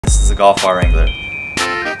the Golf Ball Wrangler.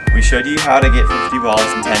 We showed you how to get 50 balls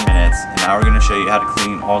in 10 minutes, and now we're going to show you how to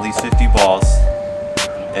clean all these 50 balls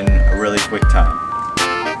in a really quick time.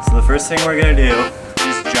 So the first thing we're going to do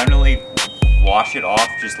is generally wash it off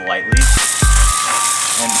just lightly,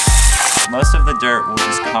 and most of the dirt will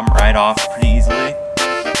just come right off pretty easily.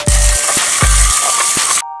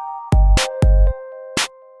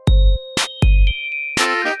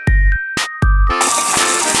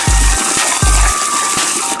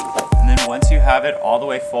 Once you have it all the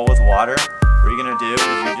way full with water, what you're going to do is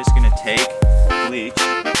you're just going to take bleach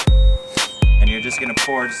and you're just going to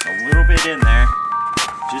pour just a little bit in there,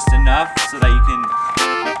 just enough so that you can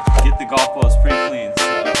get the golf balls pretty clean.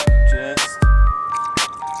 So just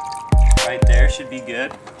right there should be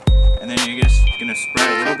good. And then you're just going to spray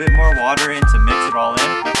a little bit more water in to mix it all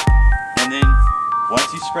in. And then once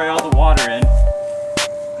you spray all the water in,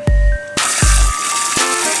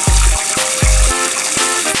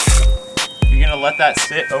 let that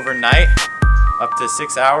sit overnight, up to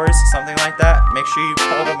 6 hours, something like that. Make sure you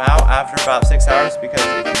pull them out after about 6 hours, because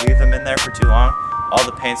if you leave them in there for too long, all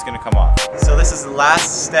the paint's gonna come off. So this is the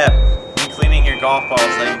last step in cleaning your golf balls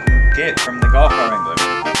that you can get from the Golf Ball Wrangler.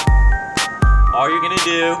 All you're gonna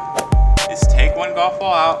do is take one golf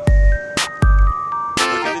ball out,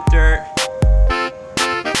 look at the dirt,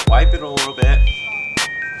 wipe it a little bit,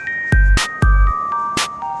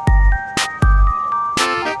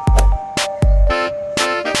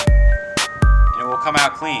 come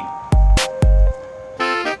out clean.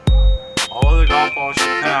 All of the golf balls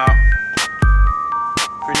should come out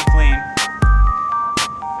pretty clean.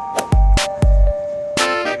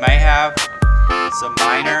 They might have some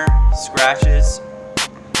minor scratches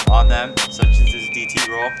on them, such as this DT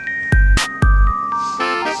roll.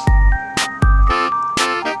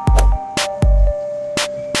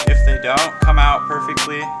 If they don't come out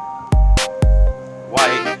perfectly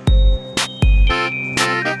white,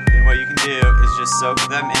 what you can do is just soak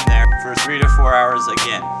them in there for 3 to 4 hours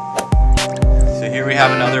again. So here we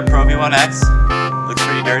have another Pro V1X. Looks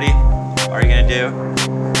pretty dirty. All you're gonna do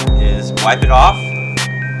is wipe it off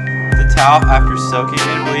with a towel after soaking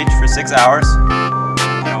in bleach for 6 hours,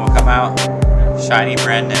 and it will come out shiny,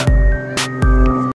 brand new.